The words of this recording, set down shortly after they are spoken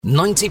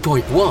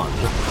90.1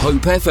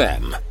 Hope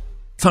FM.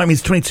 Time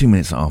is 22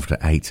 minutes after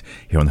 8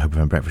 here on the Hope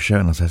FM Breakfast Show,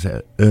 and as I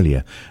said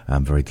earlier,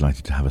 I'm very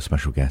delighted to have a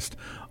special guest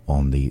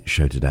on the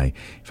show today.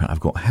 In fact,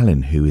 I've got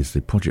Helen, who is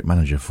the project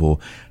manager for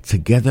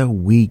Together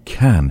We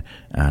Can,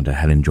 and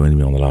Helen joining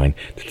me on the line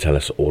to tell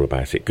us all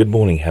about it. Good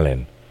morning,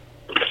 Helen.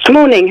 Good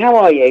morning, how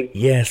are you?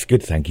 Yes,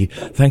 good, thank you.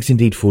 Thanks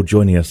indeed for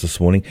joining us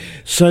this morning.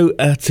 So,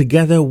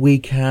 Together We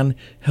Can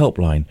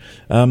helpline.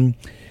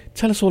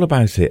 Tell us all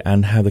about it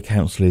and how the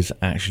council is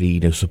actually,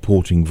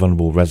 supporting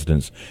vulnerable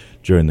residents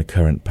during the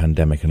current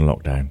pandemic and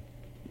lockdown.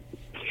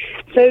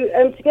 So,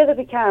 Together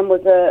We Can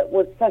was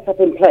set up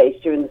in place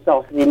during the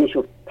start of the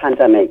initial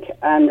pandemic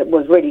and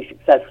was really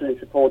successful in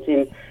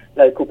supporting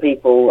local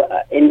people.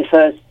 In the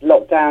first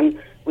lockdown,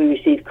 we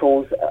received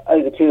calls,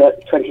 over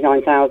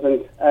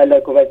 29,000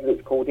 local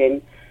residents called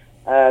in.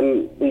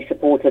 We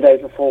supported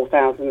over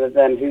 4,000 of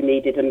them who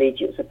needed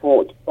immediate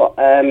support.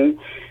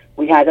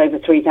 We had over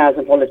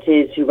 3,000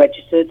 volunteers who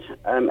registered.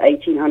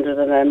 1,800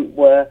 of them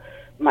were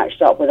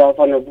matched up with our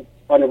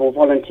vulnerable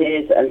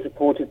volunteers and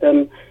supported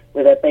them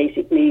with their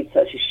basic needs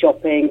such as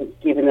shopping,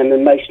 giving them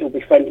emotional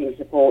befriending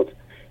support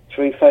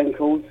through phone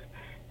calls.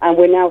 And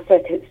we're now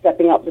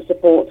stepping up the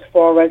support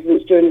for our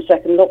residents during the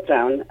second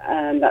lockdown,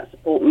 and that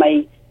support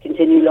may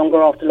continue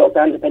longer after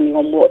lockdown depending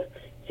on what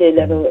tier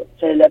level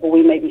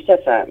we may be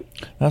set at.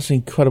 That's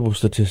incredible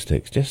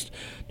statistics. Just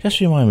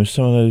remind me of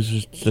some of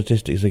those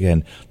statistics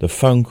again. The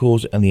phone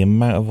calls and the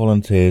amount of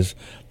volunteers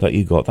that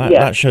you got.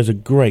 That shows a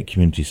great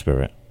community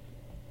spirit.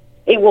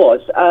 It was.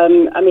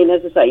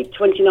 As I say,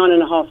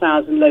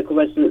 29,500 local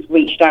residents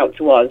reached out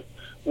to us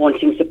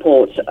wanting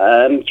support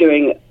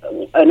during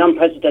an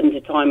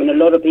unprecedented time, and a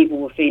lot of people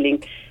were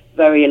feeling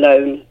very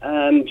alone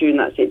during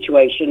that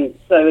situation.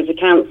 So as a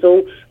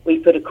council, we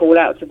put a call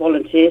out to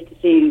volunteers to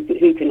see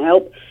who can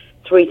help.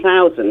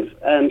 3,000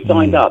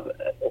 signed up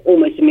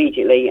almost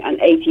immediately, and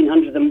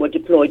 1,800 of them were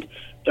deployed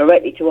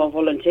directly to our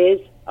volunteers.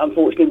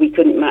 Unfortunately, we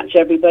couldn't match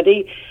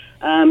everybody,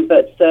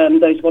 but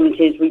those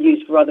volunteers were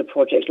used for other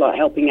projects like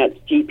helping at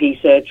GP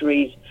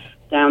surgeries,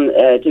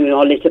 doing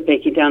our litter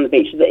picking down the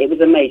beach. So it was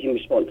an amazing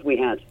response we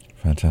had.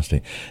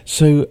 Fantastic.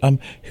 So,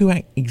 who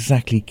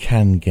exactly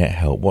can get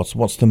help?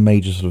 What's the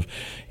major sort of,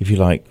 if you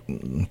like,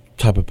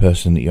 type of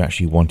person that you're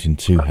actually wanting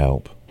to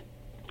help?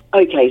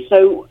 Okay,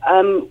 so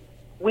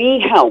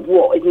we help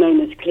what is known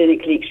as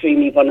clinically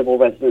extremely vulnerable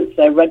residents.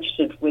 They're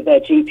registered with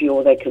their GP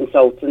or their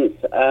consultants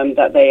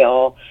that they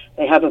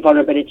have a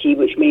vulnerability,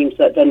 which means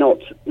that they're not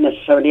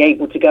necessarily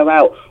able to go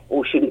out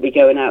or shouldn't be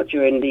going out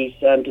during these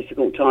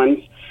difficult times.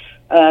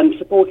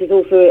 Support is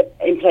also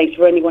in place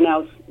for anyone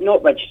else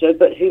not registered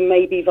but who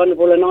may be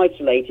vulnerable and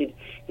isolated,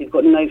 who've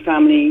got no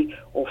family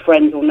or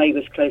friends or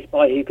neighbours close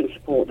by who can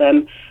support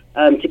them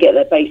to get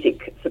their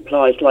basic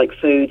supplies like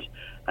food,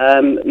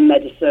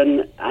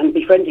 medicine, and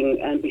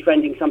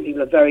befriending. Some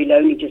people are very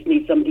lonely, just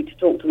need somebody to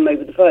talk to them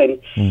over the phone.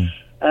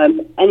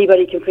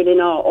 Anybody can fill in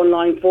our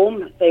online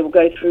form. They will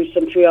go through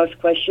some triage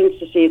questions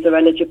to see if they're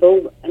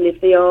eligible, and if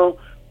they are,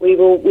 we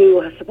will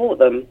support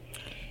them.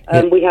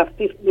 We have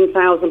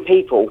 15,000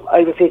 people,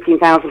 over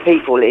 15,000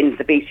 people in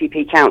the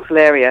BCP council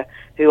area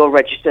who are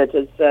registered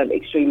as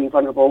extremely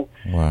vulnerable.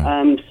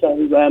 Wow. So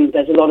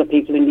there's a lot of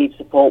people who need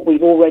support.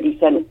 We've already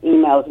sent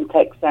emails and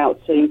texts out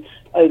to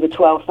over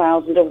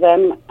 12,000 of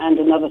them, and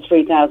another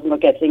 3,000 are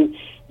getting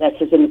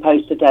letters in the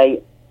post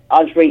today.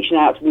 I was reaching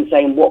out to them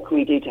saying, what can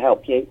we do to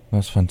help you?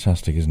 That's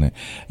fantastic, isn't it?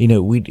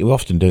 We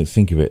often don't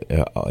think of it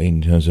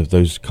in terms of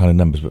those kind of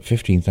numbers, but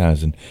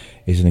 15,000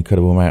 is an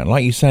incredible amount.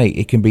 Like you say,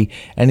 it can be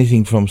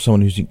anything from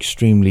someone who's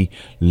extremely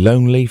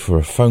lonely for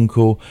a phone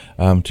call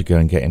to go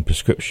and get in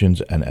prescriptions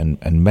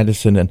and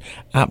medicine and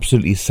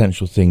absolutely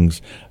essential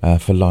things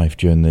for life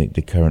during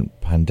the current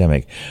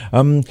pandemic.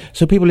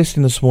 So people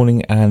listening this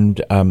morning,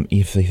 and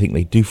if they think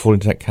they do fall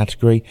into that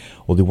category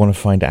or they want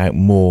to find out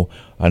more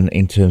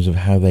in terms of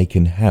how they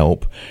can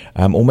help,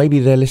 or maybe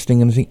they're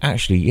listening and think,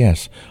 actually,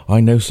 yes, I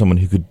know someone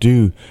who could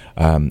do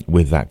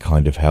with that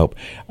kind of help,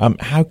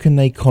 how can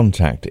they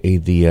contact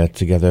the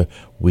Together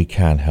We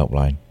Can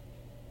helpline?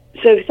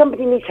 So if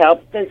somebody needs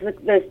help,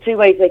 there's two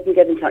ways they can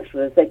get in touch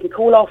with us. They can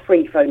call our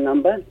free phone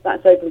number.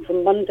 That's open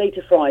from Monday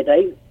to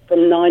Friday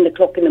from 9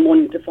 o'clock in the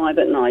morning to 5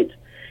 at night.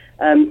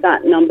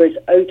 That number is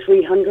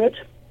 0300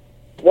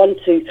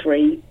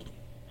 123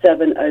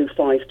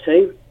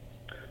 7052.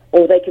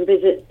 Or they can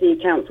visit the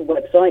council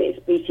website. It's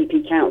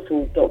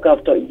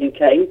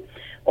bcpcouncil.gov.uk.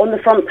 On the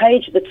front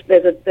page,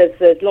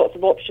 there's lots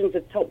of options. The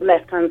top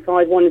left-hand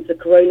side one is the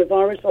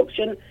coronavirus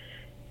option.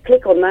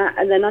 Click on that,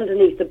 and then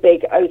underneath the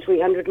big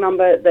 0300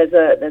 number, there's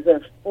a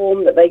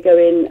form that they go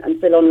in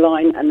and fill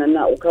online, and then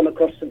that will come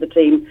across to the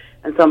team,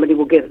 and somebody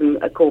will give them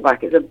a call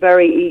back. It's a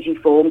very easy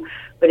form,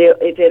 but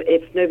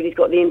if nobody's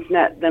got the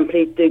internet, then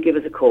please do give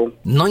us a call.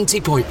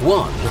 90.1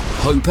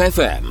 Hope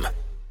FM.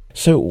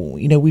 So,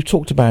 we've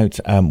talked about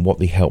what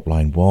the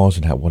helpline was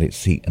and what it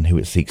and who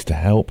it seeks to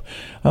help.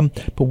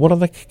 But what are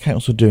the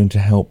council doing to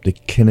help the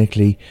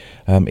clinically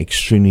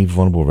extremely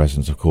vulnerable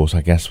residents? Of course,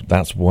 I guess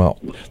that's what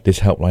this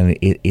helpline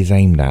is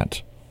aimed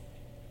at.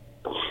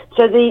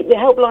 So the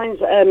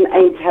helplines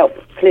aim to help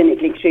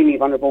clinically extremely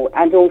vulnerable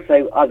and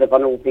also other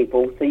vulnerable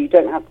people. So you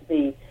don't have to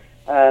be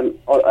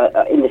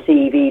in the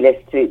CEV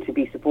list to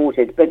be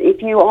supported. But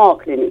if you are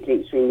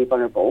clinically extremely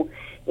vulnerable,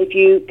 if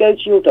you go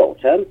to your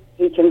doctor,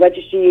 he can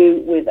register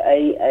you with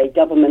a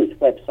government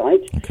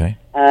website. Okay.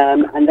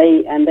 And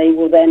they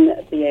will then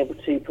be able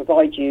to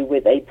provide you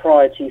with a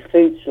priority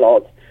food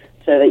slot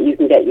so that you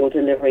can get your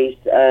deliveries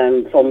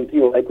from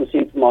your local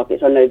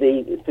supermarkets. I know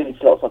the food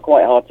slots are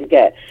quite hard to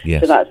get,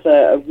 yes. So that's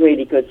a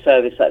really good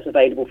service that's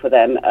available for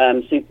them.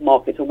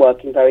 Supermarkets are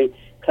working very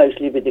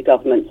closely with the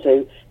government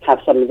to have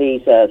some of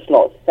these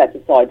slots set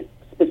aside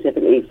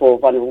specifically for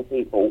vulnerable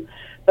people.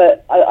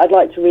 But I'd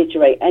like to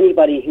reiterate,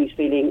 anybody who's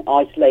feeling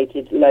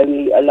isolated,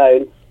 lonely,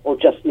 alone, or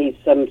just needs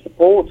some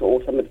support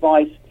or some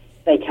advice,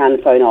 they can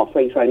phone our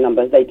free phone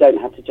number. They don't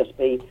have to just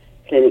be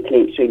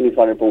clinically extremely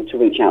vulnerable to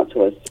reach out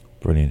to us.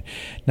 Brilliant.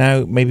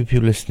 Now, maybe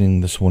people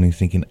listening this morning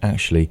thinking,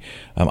 actually,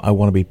 I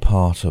want to be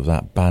part of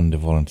that band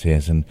of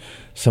volunteers. And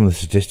some of the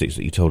statistics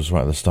that you told us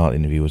right at the start of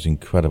the interview was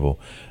incredible.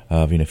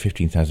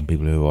 15,000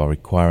 people who are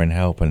requiring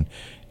help. And,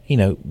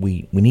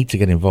 we need to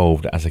get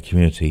involved as a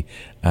community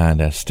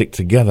and stick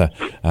together.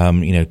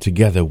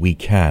 Together we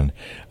can.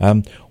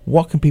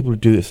 What can people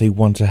do if they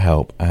want to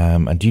help?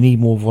 And do you need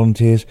more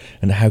volunteers?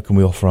 And how can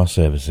we offer our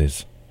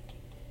services?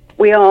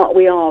 We are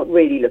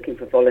really looking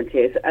for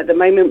volunteers. At the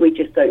moment, we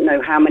just don't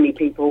know how many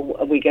people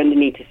are we going to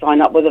need to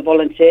sign up with a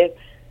volunteer.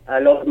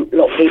 A lot of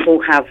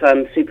people have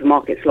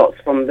supermarket slots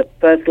from the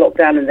first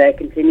lockdown and they're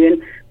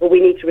continuing, but we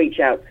need to reach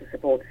out to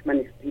support as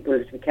many people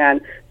as we can.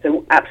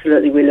 So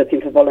absolutely, we're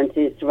looking for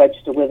volunteers to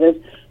register with us.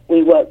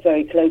 We work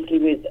very closely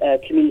with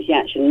Community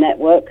Action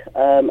Network,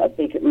 a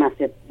big,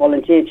 massive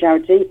volunteer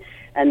charity,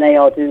 and they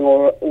are doing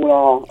all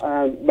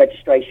our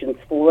registrations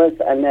for us,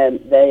 and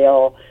then they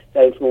are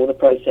going through all the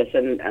process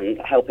and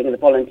helping the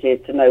volunteers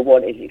to know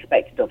what is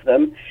expected of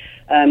them.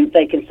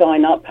 They can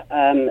sign up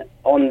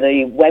on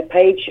the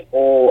webpage,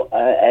 or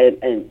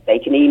and they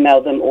can email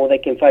them, or they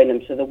can phone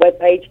them. So the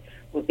webpage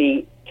would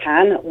be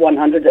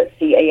CAN100 at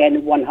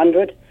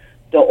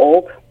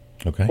CAN100.org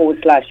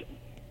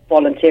 /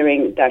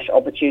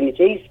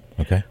 volunteering-opportunities.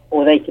 Okay.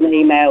 Or they can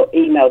email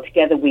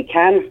together we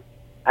can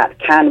at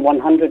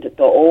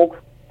CAN100.org,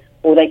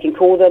 or they can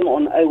call them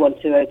on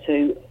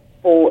 01202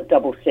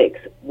 466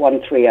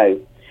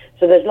 130.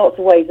 So there's lots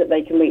of ways that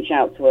they can reach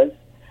out to us,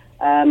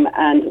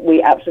 and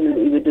we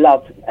absolutely would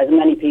love as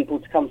many people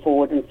to come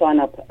forward and sign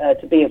up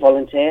to be a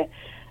volunteer.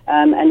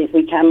 And if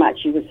we can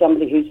match you with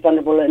somebody who's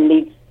vulnerable and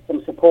needs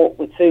some support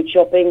with food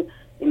shopping,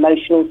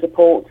 emotional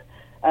support,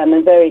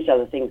 and various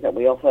other things that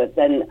we offer,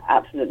 then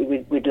absolutely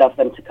we'd love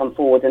them to come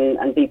forward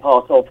and be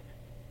part of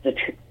the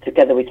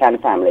Together We Can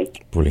family.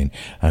 Brilliant.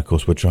 And of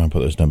course, we'll try and put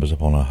those numbers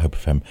up on our Hope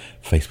FM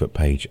Facebook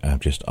page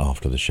just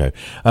after the show.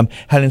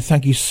 Helen,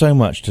 thank you so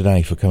much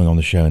today for coming on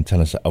the show and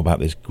telling us about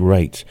this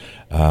great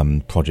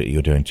project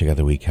you're doing,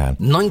 Together We Can.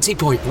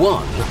 90.1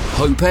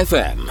 Hope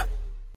FM.